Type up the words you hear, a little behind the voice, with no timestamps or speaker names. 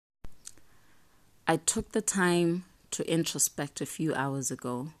I took the time to introspect a few hours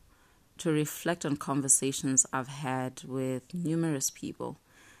ago to reflect on conversations I've had with numerous people,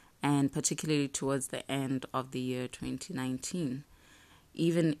 and particularly towards the end of the year 2019,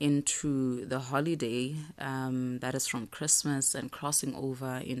 even into the holiday that is from Christmas and crossing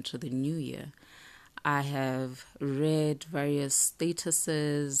over into the new year. I have read various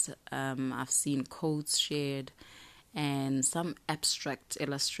statuses, I've seen quotes shared, and some abstract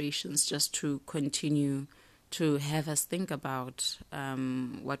illustrations just to continue to have us think about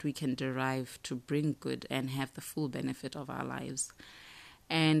what we can derive to bring good and have the full benefit of our lives.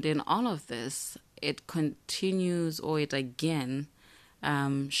 And in all of this, it continues, or it again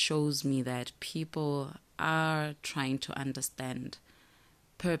shows me that people are trying to understand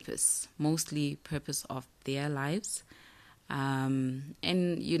purpose, mostly purpose of their lives. And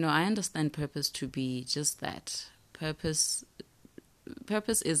I understand purpose to be just that. Purpose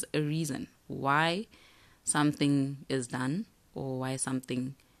is a reason why something is done or why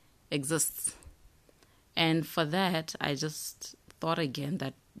something exists. And for that, I just thought again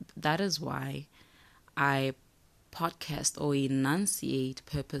that is why I podcast or enunciate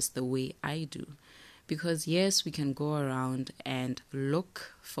purpose the way I do. Because yes, we can go around and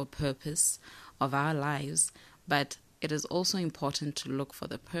look for purpose of our lives, but it is also important to look for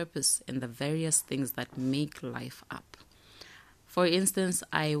the purpose in the various things that make life up. For instance,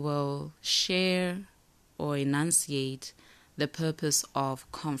 I will share or enunciate the purpose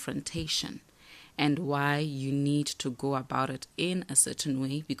of confrontation and why you need to go about it in a certain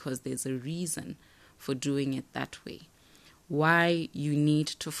way because there's a reason for doing it that way. Why you need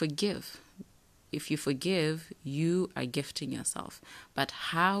to forgive. If you forgive, you are gifting yourself. But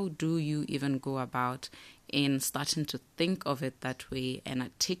how do you even go about in starting to think of it that way and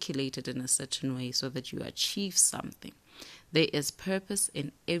articulate it in a certain way so that you achieve something? There is purpose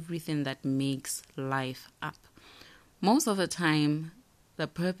in everything that makes life up. Most of the time, the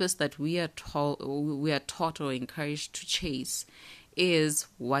purpose that we are taught or encouraged to chase is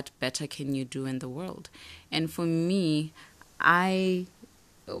what better can you do in the world. And for me, my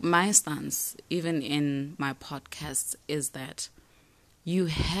stance, even in my podcasts, is that you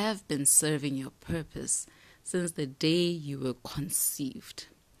have been serving your purpose since the day you were conceived.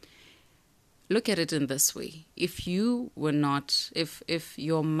 Look at it in this way. If you were not, if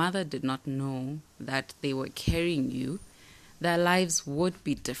your mother did not know that they were carrying you, their lives would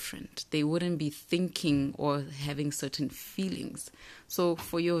be different. They wouldn't be thinking or having certain feelings. So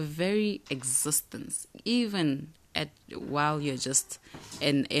for your very existence, even while you're just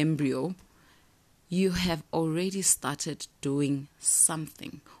an embryo, you have already started doing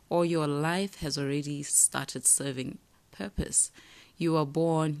something, or your life has already started serving purpose. You are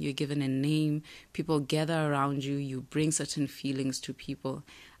born, you're given a name, people gather around you, you bring certain feelings to people.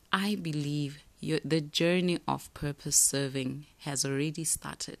 I believe the journey of purpose serving has already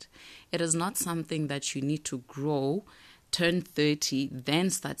started. It is not something that you need to grow, turn 30, then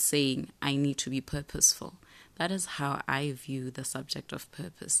start saying, I need to be purposeful. That is how I view the subject of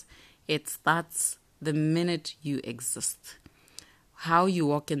purpose. It starts the minute you exist. How you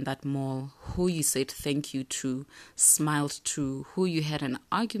walk in that mall, who you said thank you to, smiled to, who you had an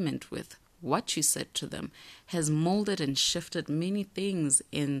argument with, what you said to them, has molded and shifted many things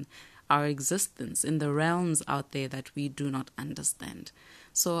in our existence, in the realms out there that we do not understand.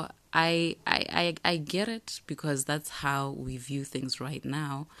 So I get it because that's how we view things right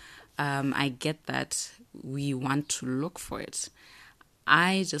now. I get that we want to look for it.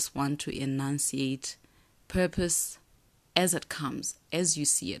 I just want to enunciate purpose as it comes, as you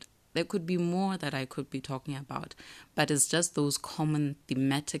see it. There could be more that I could be talking about, but it's just those common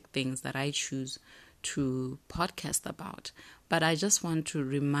thematic things that I choose to podcast about. But I just want to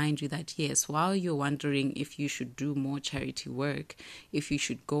remind you that yes, while you're wondering if you should do more charity work, if you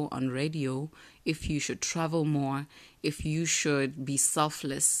should go on radio, if you should travel more, if you should be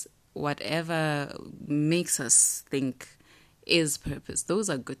selfless, whatever makes us think is purpose. Those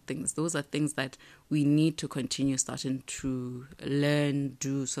are good things. Those are things that we need to continue starting to learn,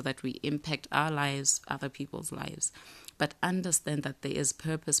 do, so that we impact our lives, other people's lives. But understand that there is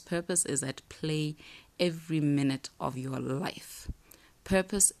purpose. Purpose is at play every minute of your life.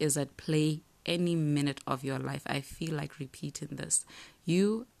 Purpose is at play any minute of your life. I feel like repeating this.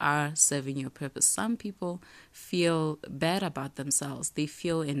 You are serving your purpose. Some people feel bad about themselves. They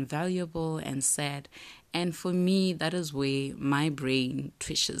feel invaluable and sad. And for me, that is where my brain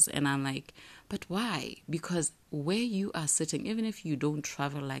twitches. And I'm like, but why? Because where you are sitting, even if you don't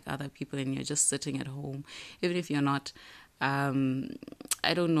travel like other people and you're just sitting at home, even if you're not,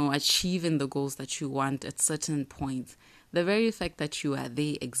 achieving the goals that you want at certain points, The very fact that you are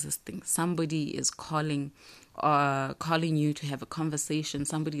there existing, somebody is calling you to have a conversation,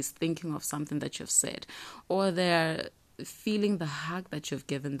 somebody is thinking of something that you've said, or they're feeling the hug that you've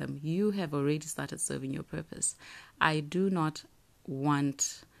given them, you have already started serving your purpose. I do not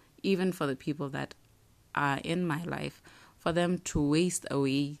want, even for the people that are in my life, for them to waste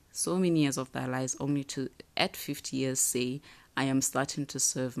away so many years of their lives only to, at 50 years, say, I am starting to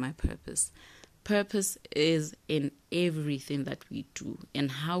serve my purpose. Purpose is in everything that we do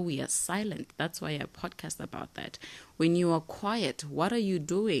and how we are silent. That's why I podcast about that. When you are quiet, what are you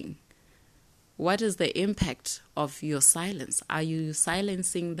doing? What is the impact of your silence? Are you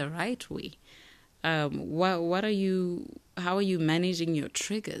silencing the right way? How are you managing your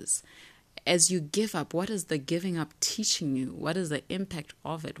triggers? As you give up, what is the giving up teaching you? What is the impact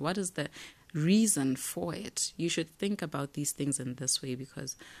of it? What is the reason for it? You should think about these things in this way,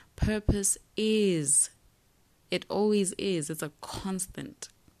 because purpose always is. It's a constant.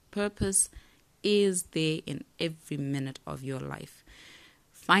 Purpose is there in every minute of your life.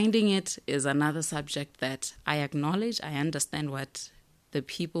 Finding it is another subject that I acknowledge. I understand what the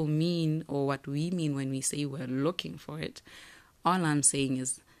people mean, or what we mean when we say we're looking for it. All I'm saying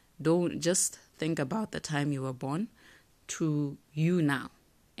is, don't just think about the time you were born to you now,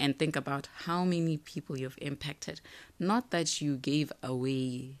 and think about how many people you've impacted. Not that you gave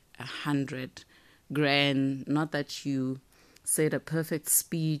away 100 grand, not that you said a perfect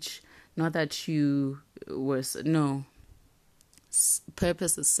speech, not that you no.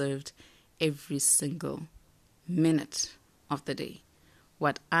 Purpose is served every single minute of the day.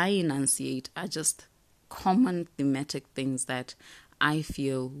 What I enunciate are just common thematic things that I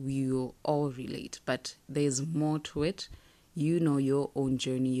feel we will all relate, but there's more to it. You know your own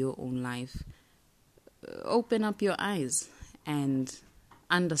journey, your own life. Open up your eyes and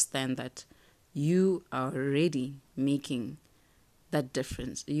understand that you are already making that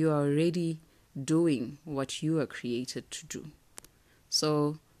difference. You are already doing what you are created to do.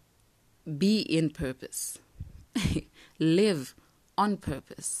 So be in purpose. Live on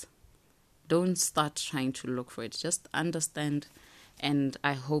purpose. Don't start trying to look for it. Just understand. And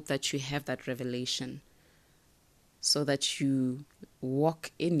I hope that you have that revelation so that you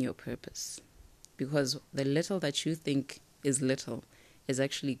walk in your purpose. Because the little that you think is little is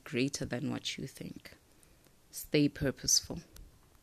actually greater than what you think. Stay purposeful.